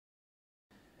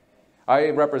I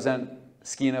represent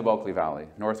Skeena, Bulkley Valley,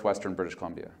 northwestern British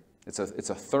Columbia. It's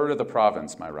a third of the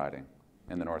province, my riding,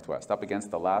 in the northwest, up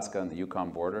against Alaska and the Yukon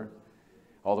border,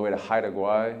 all the way to Haida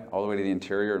Gwaii, all the way to the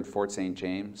interior and Fort St.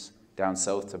 James, down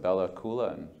south to Bella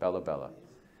Coola and Bella Bella.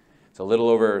 It's a little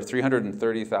over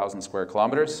 330,000 square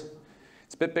kilometers.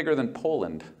 It's a bit bigger than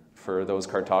Poland for those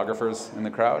cartographers in the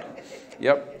crowd.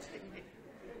 Yep.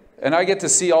 And I get to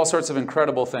see all sorts of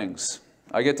incredible things.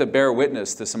 I get to bear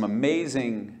witness to some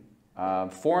amazing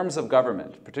forms of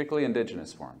government, particularly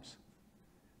Indigenous forms,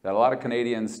 that a lot of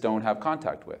Canadians don't have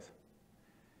contact with.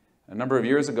 A number of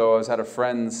years ago, I was at a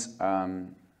friend's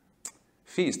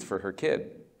feast for her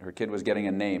kid. Her kid was getting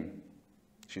a name.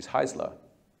 She's Haisla,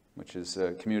 which is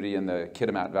a community in the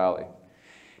Kitimat Valley.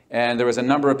 And there was a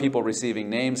number of people receiving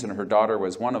names, and her daughter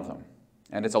was one of them.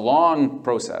 And it's a long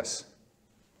process.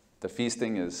 The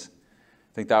feasting is,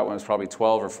 I think that one was probably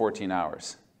 12 or 14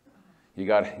 hours. You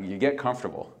get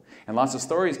comfortable. And lots of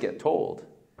stories get told,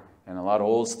 and a lot of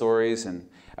old stories. And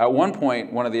at one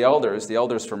point, one of the elder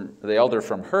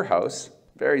from her house,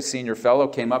 very senior fellow,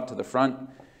 came up to the front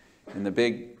in the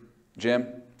big gym,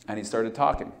 and he started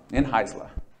talking in Haisla.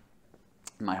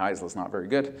 My Haisla's not very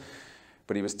good,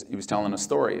 but he was telling a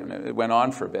story, and it went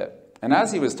on for a bit. And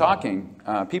as he was talking,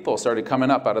 people started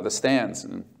coming up out of the stands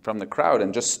and from the crowd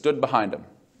and just stood behind him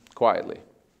quietly,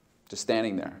 just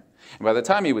standing there. And by the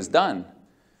time he was done,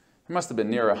 there must have been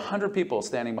near 100 people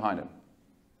standing behind him,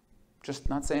 just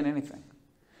not saying anything.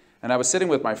 And I was sitting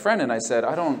with my friend, and I said,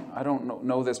 I don't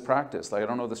know this practice. Like, I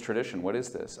don't know this tradition. What is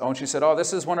this? Oh, and she said, oh,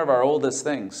 this is one of our oldest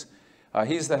things.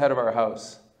 He's the head of our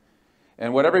house.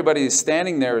 And what everybody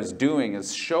standing there is doing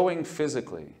is showing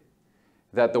physically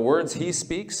that the words he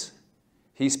speaks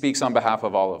on behalf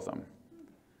of all of them.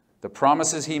 The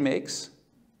promises he makes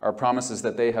are promises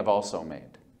that they have also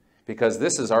made. Because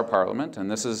this is our parliament, and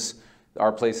this is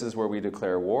our places where we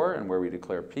declare war and where we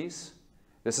declare peace.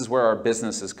 This is where our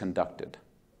business is conducted.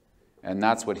 And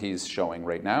that's what he's showing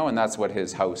right now, and that's what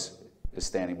his house is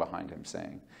standing behind him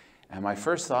saying. And my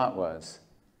first thought was,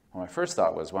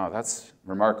 wow, that's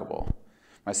remarkable.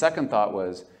 My second thought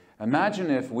was, imagine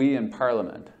if we in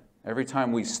Parliament, every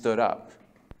time we stood up,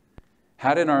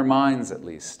 had in our minds at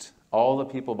least all the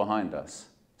people behind us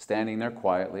standing there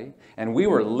quietly, and we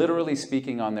were literally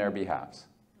speaking on their behalves.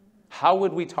 How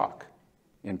would we talk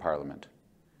in Parliament?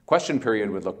 Question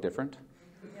period would look different.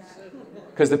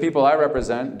 Because the people I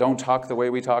represent don't talk the way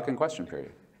we talk in question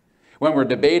period. When we're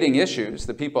debating issues,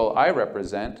 the people I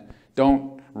represent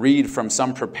don't read from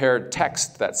some prepared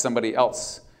text that somebody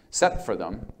else set for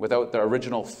them without the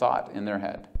original thought in their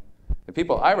head. The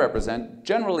people I represent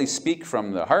generally speak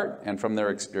from the heart and from their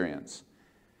experience.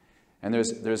 And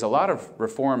there's a lot of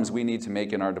reforms we need to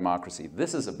make in our democracy.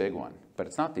 This is a big one, but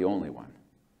it's not the only one.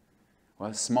 Well,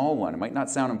 a small one. It might not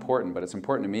sound important, but it's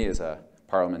important to me as a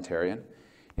parliamentarian.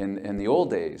 In the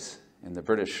old days, in the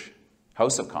British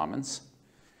House of Commons,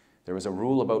 there was a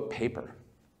rule about paper.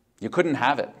 You couldn't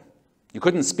have it. You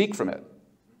couldn't speak from it.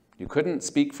 You couldn't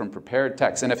speak from prepared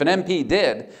text. And if an MP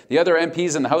did, the other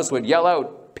MPs in the House would yell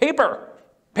out, paper,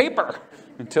 paper,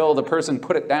 until the person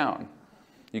put it down.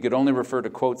 You could only refer to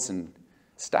quotes and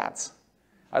stats.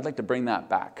 I'd like to bring that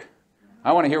back.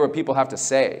 I want to hear what people have to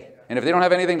say. And if they don't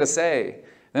have anything to say,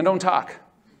 then don't talk.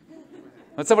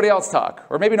 Let somebody else talk.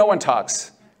 Or maybe no one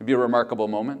talks. It'd be a remarkable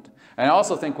moment. And I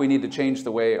also think we need to change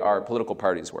the way our political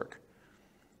parties work.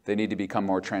 They need to become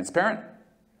more transparent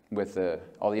with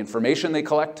all the information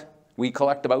we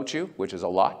collect about you, which is a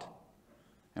lot.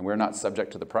 And we're not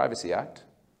subject to the Privacy Act.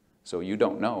 So you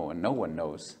don't know, and no one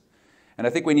knows. And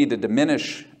I think we need to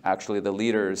diminish, actually, the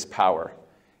leaders' power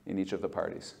in each of the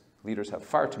parties. Leaders have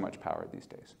far too much power these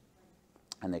days.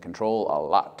 And they control a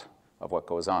lot of what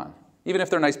goes on, even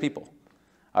if they're nice people.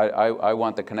 I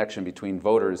want the connection between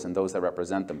voters and those that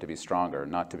represent them to be stronger,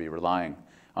 not to be relying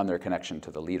on their connection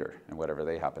to the leader and whatever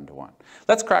they happen to want.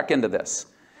 Let's crack into this.